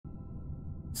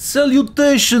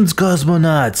Salutations,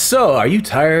 cosmonauts! So, are you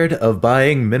tired of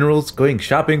buying minerals, going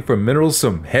shopping for minerals,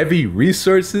 some heavy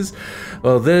resources?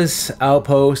 Well, this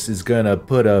outpost is gonna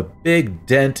put a big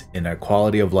dent in our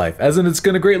quality of life, as in it's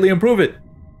gonna greatly improve it.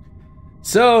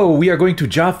 So, we are going to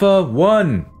Jaffa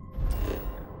 1.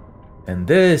 And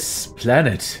this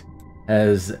planet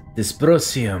has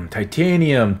dysprosium,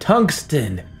 titanium,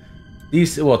 tungsten.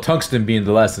 Well, tungsten being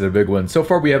the last of the big ones. So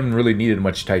far, we haven't really needed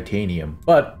much titanium,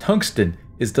 but tungsten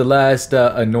is the last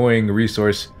annoying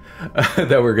resource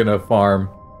that we're gonna farm.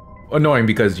 Annoying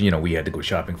because, you know, we had to go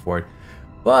shopping for it.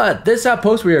 But this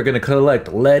outpost, we are gonna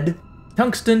collect lead,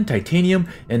 tungsten, titanium,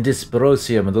 and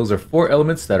dysprosium, and those are 4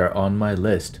 elements that are on my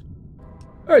list.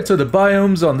 Alright, so the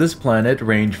biomes on this planet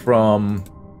range from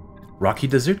rocky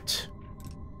desert,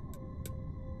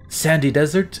 sandy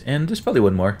desert, and there's probably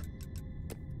one more.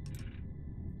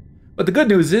 But the good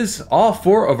news is, all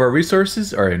 4 of our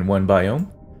resources are in one biome.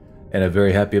 And I'm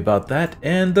very happy about that.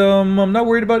 And I'm not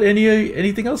worried about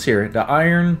anything else here. The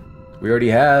iron, we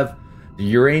already have. The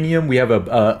uranium, we have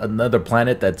another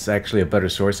planet that's actually a better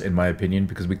source, in my opinion,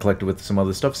 because we collected with some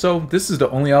other stuff. So this is the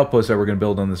only outpost that we're going to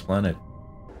build on this planet.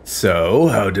 So,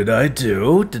 how did I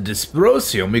do? The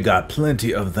dysprosium, we got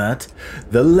plenty of that.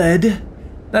 The lead,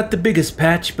 not the biggest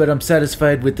patch, but I'm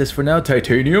satisfied with this for now.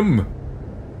 Titanium.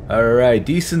 Alright,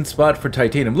 decent spot for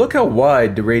titanium. Look how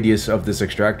wide the radius of this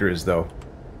extractor is, though.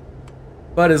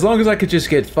 But as long as I could just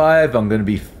get 5, I'm going to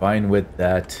be fine with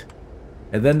that.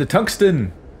 And then the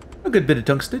tungsten. A good bit of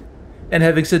tungsten. And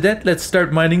having said that, let's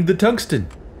start mining the tungsten.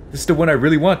 This is the one I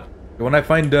really want. The one I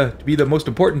find to be the most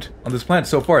important on this planet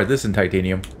so far. This and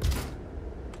titanium.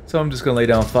 So I'm just going to lay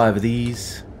down 5 of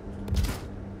these.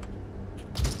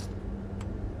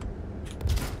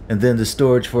 And then the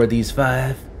storage for these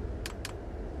 5.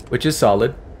 Which is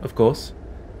solid, of course.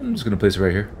 I'm just going to place it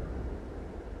right here.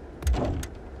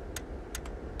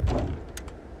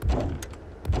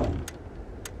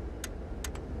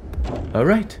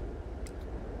 Alright.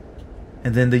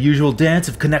 And then the usual dance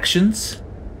of connections.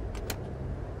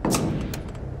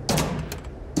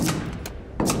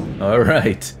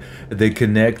 Alright. They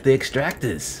connect the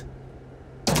extractors.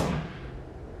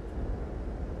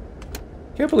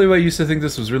 Can't believe I used to think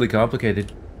this was really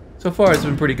complicated. So far it's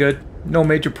been pretty good. No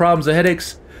major problems or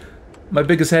headaches. My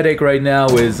biggest headache right now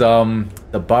is the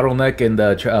bottleneck in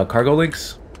the cargo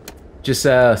links. Just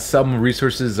some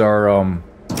resources are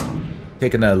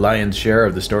taking a lion's share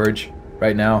of the storage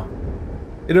right now.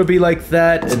 It'll be like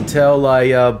that until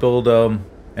I build an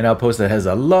outpost that has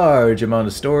a large amount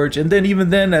of storage, and then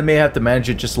even then I may have to manage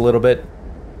it just a little bit,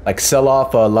 like sell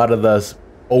off a lot of the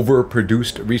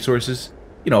overproduced resources,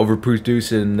 you know,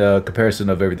 overproduced in comparison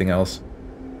of everything else.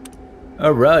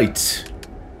 All right,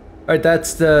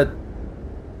 that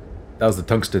was the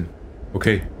tungsten.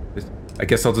 Okay, I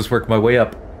guess I'll just work my way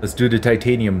up. Let's do the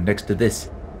titanium next to this.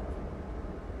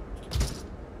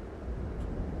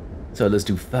 So let's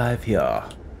do 5 here.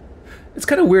 It's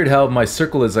kind of weird how my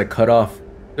circle is like cut off.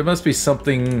 There must be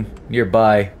something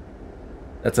nearby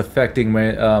that's affecting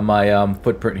my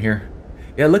footprint here.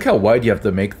 Yeah, look how wide you have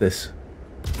to make this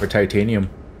for titanium.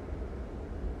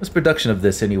 What's production of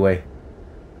this anyway?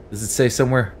 Does it say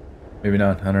somewhere? Maybe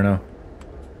not, I don't know.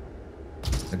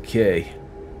 Okay.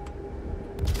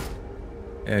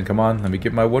 And come on, let me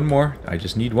get my 1 more. I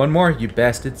just need 1 more, you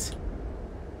bastards.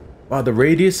 Wow, the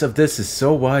radius of this is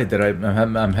so wide that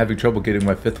I'm having trouble getting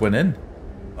my 5th one in.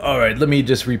 Alright, let me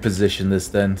just reposition this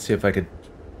then. See if I could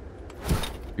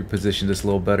reposition this a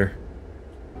little better.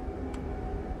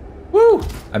 Woo!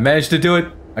 I managed to do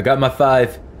it. I got my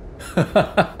 5.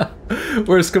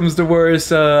 Worst comes to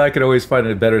worst, I could always find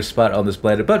a better spot on this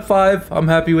planet. But 5, I'm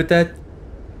happy with that.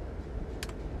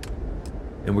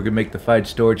 And we're gonna make the 5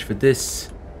 storage for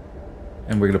this.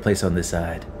 And we're gonna place on this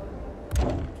side.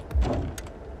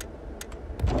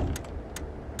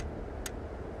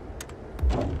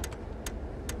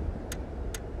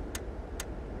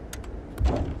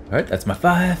 Alright, that's my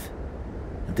 5.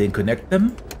 And then connect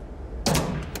them.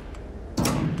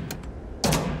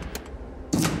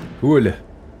 Cool.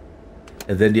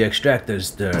 And then the extractor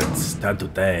starts. Time to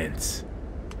dance.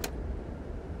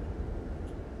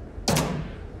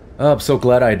 Oh, I'm so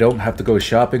glad I don't have to go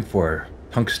shopping for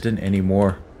tungsten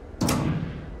anymore.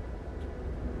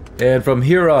 And from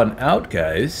here on out,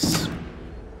 guys,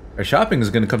 our shopping is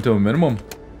going to come to a minimum.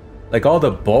 Like all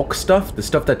the bulk stuff, the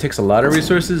stuff that takes a lot of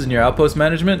resources in your outpost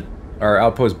management, or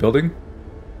outpost building.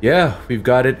 Yeah, we've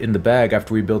got it in the bag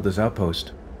after we build this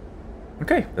outpost.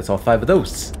 Okay, that's all 5 of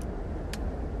those.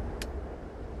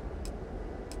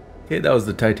 Okay, that was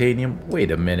the titanium. Wait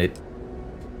a minute.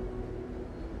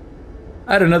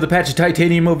 I had another patch of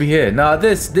titanium over here. Nah,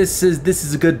 this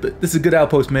is a good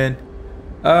outpost, man.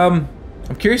 I'm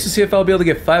curious to see if I'll be able to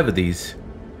get 5 of these.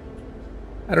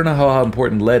 I don't know how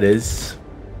important lead is,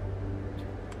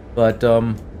 but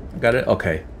got it.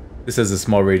 Okay, this has a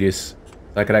small radius,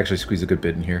 so I could actually squeeze a good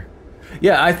bit in here.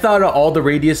 Yeah, I thought all the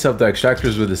radius of the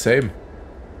extractors were the same.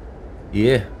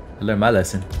 Yeah, I learned my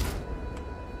lesson.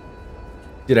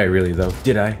 Did I really though?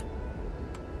 Did I?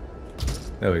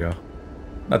 There we go.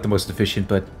 Not the most efficient,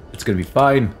 but it's gonna be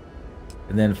fine.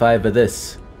 And then 5 of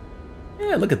this.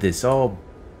 Yeah, look at this, all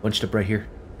bunched up right here.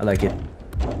 I like it.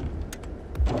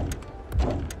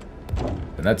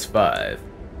 And that's 5.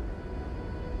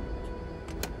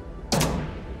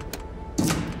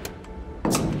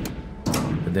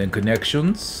 And then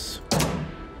connections.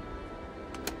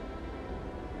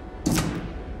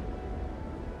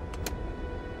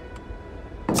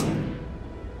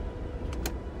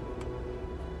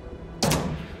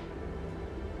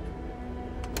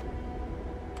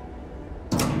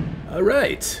 All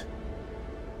right.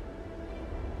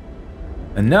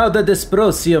 And now the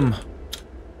dysprosium. How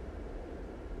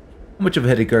much of a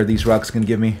headache are these rocks gonna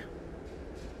give me?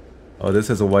 Oh, this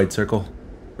has a wide circle.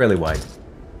 Really wide.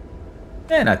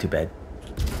 Eh, not too bad.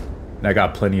 And I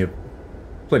got plenty of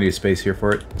space here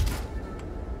for it.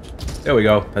 There we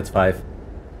go. That's 5.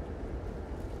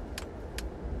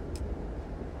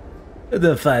 And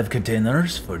then 5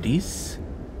 containers for these.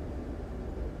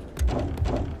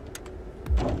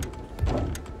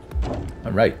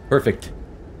 All right, perfect.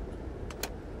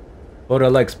 Boda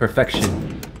likes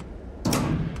perfection.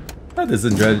 Oh, this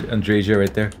is Andresia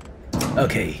right there.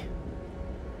 Okay.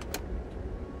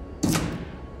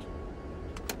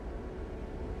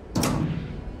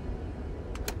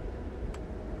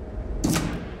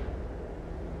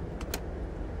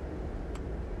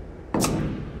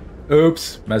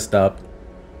 Oops, messed up.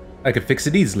 I could fix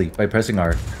it easily by pressing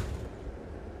R.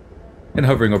 And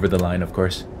hovering over the line, of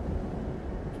course.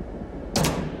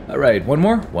 Alright, one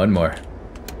more? One more.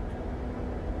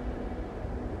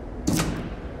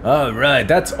 Alright,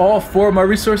 that's all 4 of my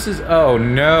resources. Oh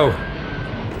no.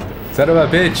 Son of a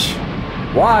bitch.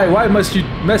 Why? Why must you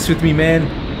mess with me, man?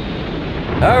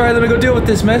 Alright, let me go deal with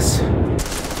this mess.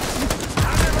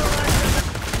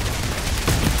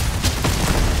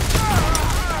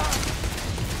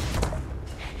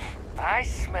 I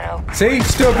smell. See?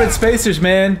 Stupid spacers,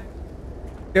 man.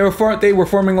 They were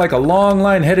forming like a long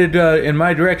line headed in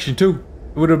my direction too.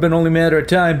 It would have been only a matter of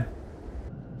time.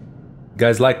 You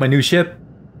guys like my new ship?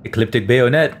 Ecliptic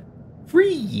Bayonet.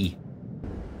 Free!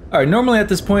 Alright, normally at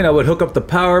this point I would hook up the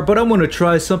power, but I'm going to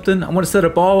try something. I'm going to set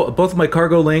up both of my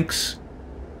cargo links.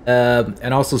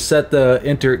 And also set the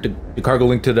cargo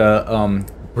link to the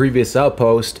previous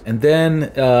outpost. And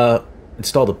then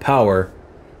install the power.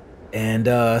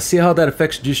 And see how that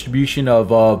affects distribution of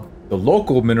the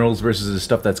local minerals versus the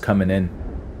stuff that's coming in.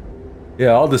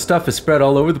 Yeah, all the stuff is spread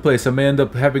all over the place. I may end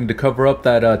up having to cover up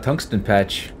that tungsten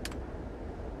patch.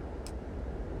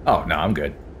 Oh, no, I'm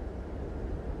good.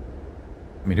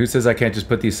 I mean, who says I can't just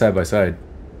put these side by side?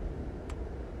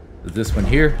 There's this one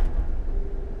here.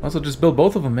 Also, just build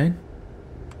both of them, man.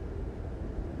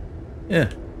 Yeah.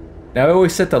 Now, I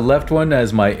always set the left one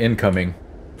as my incoming.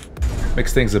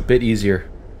 Makes things a bit easier.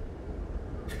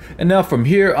 And now from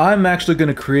here, I'm actually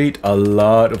going to create a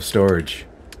lot of storage.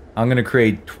 I'm going to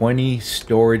create 20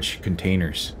 storage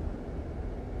containers.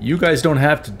 You guys don't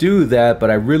have to do that, but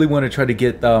I really want to try to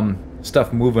get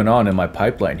stuff moving on in my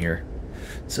pipeline here.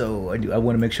 So I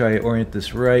want to make sure I orient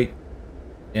this right.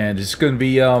 And it's going to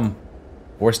be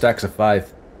 4 stacks of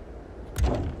 5.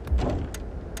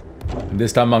 And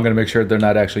this time I'm going to make sure they're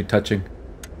not actually touching.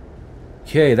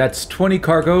 Okay, that's 20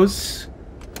 cargoes.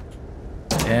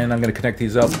 And I'm going to connect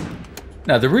these up.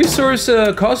 Now, the resource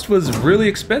cost was really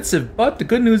expensive, but the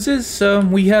good news is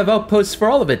we have outposts for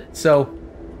all of it, so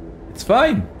it's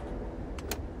fine.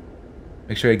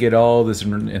 Make sure I get all this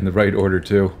in the right order,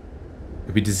 too.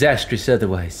 It'd be disastrous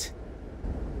otherwise.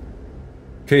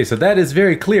 Okay, so that is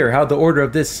very clear how the order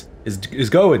of this is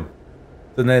going.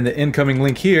 So then the incoming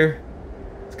link here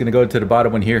is going to go to the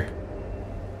bottom one here.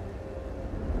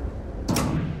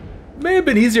 May have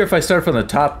been easier if I start from the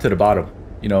top to the bottom.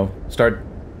 You know, start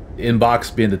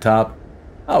inbox being the top.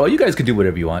 Oh, well, you guys can do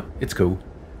whatever you want. It's cool.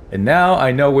 And now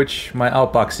I know which my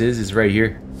outbox is right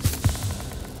here.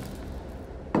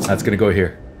 That's gonna go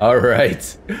here.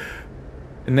 Alright.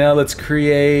 And now let's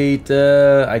create,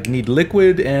 I need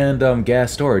liquid and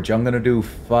gas storage. I'm gonna do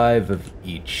 5 of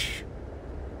each.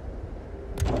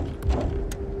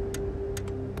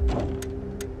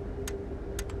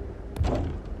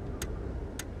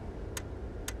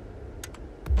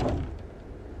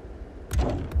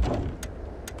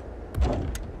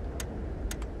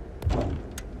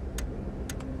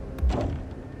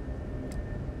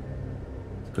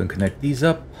 Go and connect these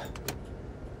up.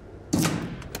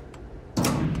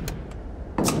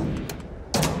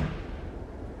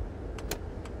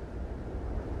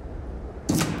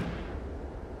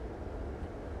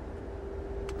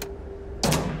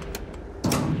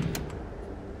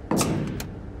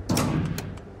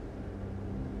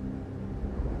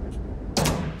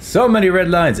 So many red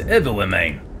lines everywhere,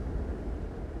 man.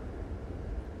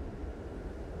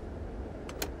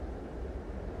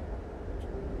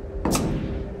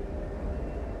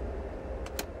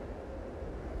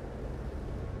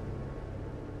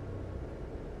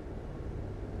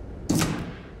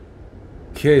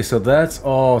 Okay, so that's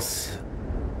all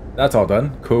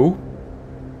done. Cool.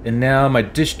 And now my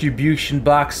distribution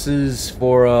boxes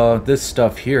for this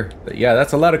stuff here. But yeah,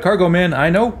 that's a lot of cargo, man. I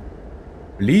know.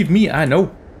 Believe me, I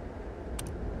know.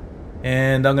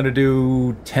 And I'm gonna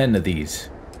do 10 of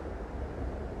these.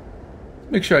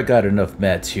 Make sure I got enough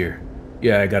mats here.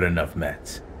 Yeah, I got enough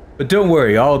mats. But don't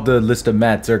worry, all the list of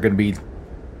mats are gonna be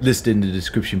listed in the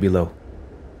description below.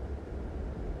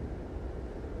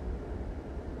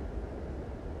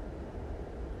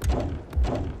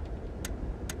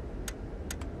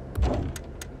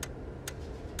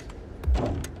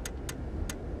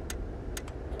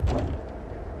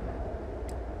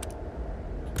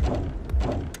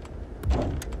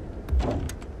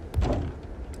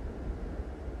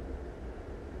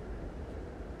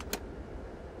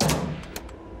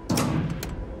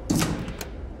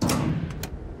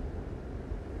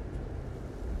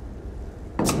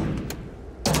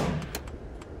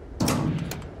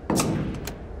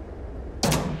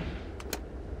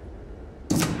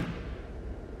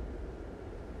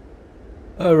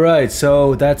 Alright,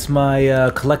 so that's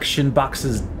my collection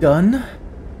boxes done.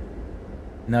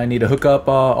 Now I need to hook up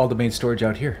all the main storage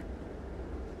out here.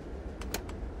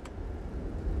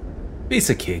 Piece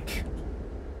of cake.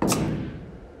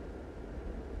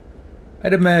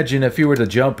 I'd imagine if you were to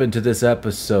jump into this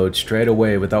episode straight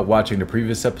away without watching the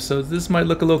previous episodes, this might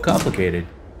look a little complicated.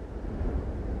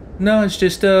 No, it's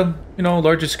just a, you know,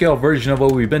 larger scale version of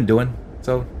what we've been doing.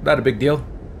 So, not a big deal.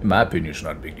 In my opinion, it's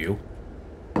not a big deal.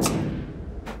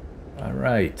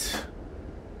 Alright.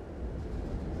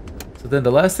 So then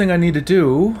the last thing I need to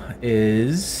do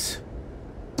is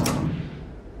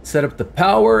set up the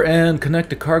power and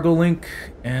connect the cargo link,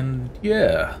 and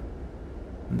yeah.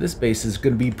 This base is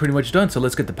going to be pretty much done, so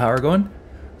let's get the power going.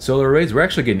 Solar arrays, we're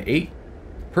actually getting 8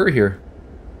 per here.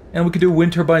 And we could do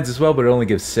wind turbines as well, but it only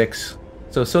gives 6.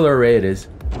 So solar array it is.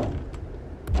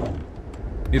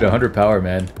 Need 100 power,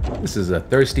 man. This is a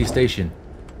thirsty station.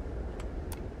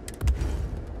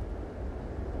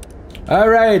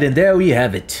 Alright, and there we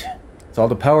have it. So all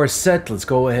the power is set. Let's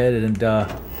go ahead and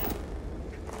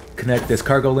connect this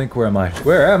cargo link. Where am I?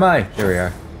 Where am I? There we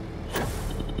are.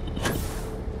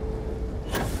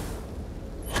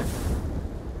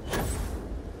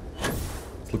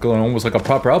 It's looking almost like a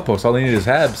proper outpost. All I need is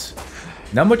habs.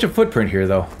 Not much of footprint here,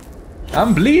 though.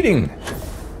 I'm bleeding!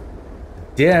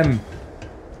 Damn.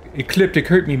 Ecliptic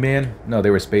hurt me, man. No, they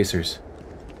were spacers.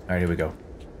 Alright, here we go.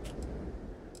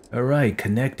 Alright,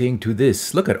 connecting to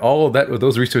this. Look at all of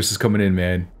those resources coming in,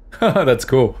 man. That's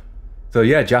cool. So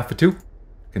yeah, Jaffa 2.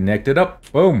 Connected up.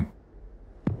 Boom.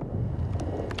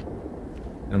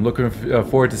 I'm looking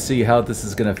forward to see how this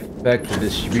is going to affect the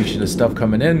distribution of stuff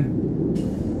coming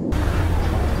in.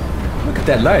 Look at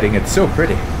that lighting. It's so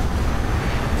pretty.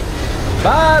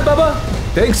 Bye, Bubba.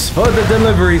 Thanks for the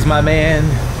deliveries, my man.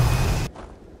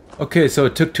 Okay, so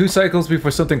it took 2 cycles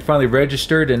before something finally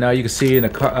registered, and now you can see in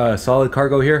a solid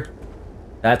cargo here.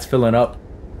 That's filling up.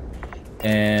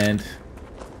 And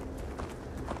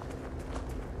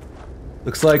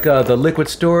looks like the liquid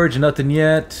storage, nothing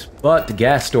yet. But the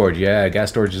gas storage, yeah, gas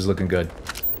storage is looking good.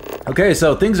 Okay,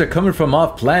 so things are coming from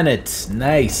off planet.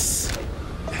 Nice.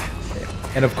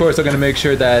 And of course, I'm going to make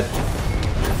sure that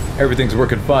everything's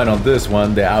working fine on this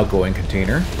one, the outgoing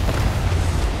container.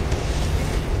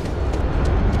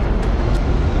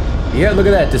 Yeah, look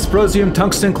at that. Dysprosium,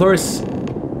 tungsten,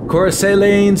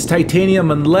 chlorosalines,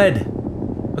 titanium, and lead.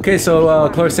 Okay, so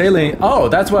chlorosaline. Oh,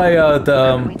 that's why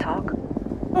Can we talk?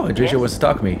 Oh, Adricia wants to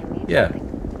talk to me. Yeah.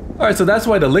 Alright, so that's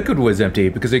why the liquid was empty,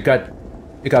 because it got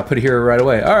put here right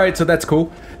away. Alright, so that's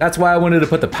cool. That's why I wanted to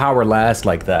put the power last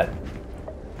like that.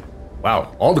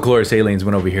 Wow, all the chlorosalines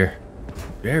went over here.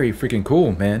 Very freaking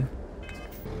cool, man.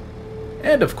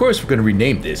 And of course we're gonna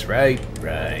rename this, right?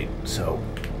 Right, so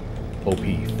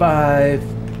OP5,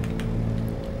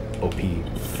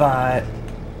 OP5.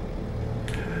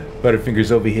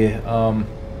 Butterfingers over here.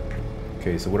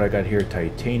 Okay, so what I got here,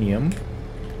 titanium.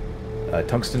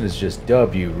 Tungsten is just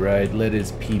W, right? Lead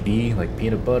is PB, like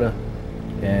peanut butter.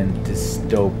 And this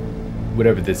dope,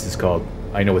 whatever this is called,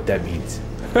 I know what that means.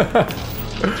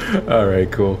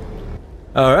 Alright, cool.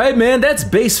 Alright, man, that's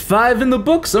base 5 in the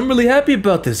books. I'm really happy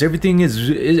about this. Everything is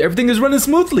running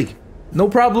smoothly. No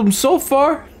problem so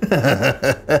far.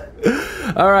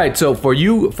 Alright, so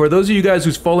for those of you guys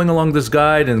who's following along this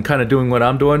guide and kind of doing what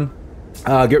I'm doing,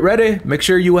 get ready. Make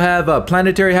sure you have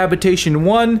Planetary Habitation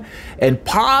 1 and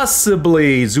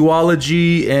possibly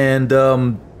Zoology and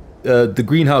the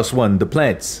greenhouse one, the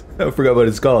plants. I forgot what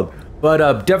it's called.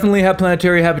 But definitely have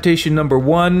Planetary Habitation number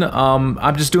 1.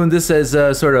 I'm just doing this as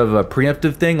a sort of a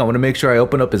preemptive thing. I want to make sure I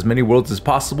open up as many worlds as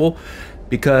possible,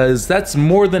 because that's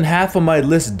more than half of my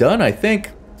list done, I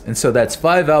think. And so that's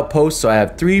 5 outposts, so I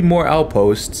have 3 more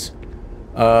outposts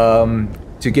to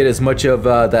get as much of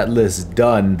that list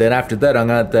done. Then after that, I'm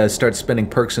going to start spending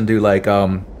perks and do like,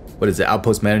 what is it,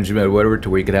 outpost management or whatever, to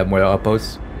where you can have more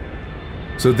outposts.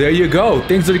 So there you go.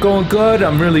 Things are going good.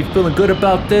 I'm really feeling good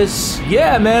about this.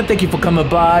 Yeah, man, thank you for coming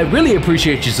by. Really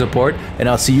appreciate your support, and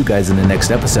I'll see you guys in the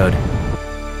next episode.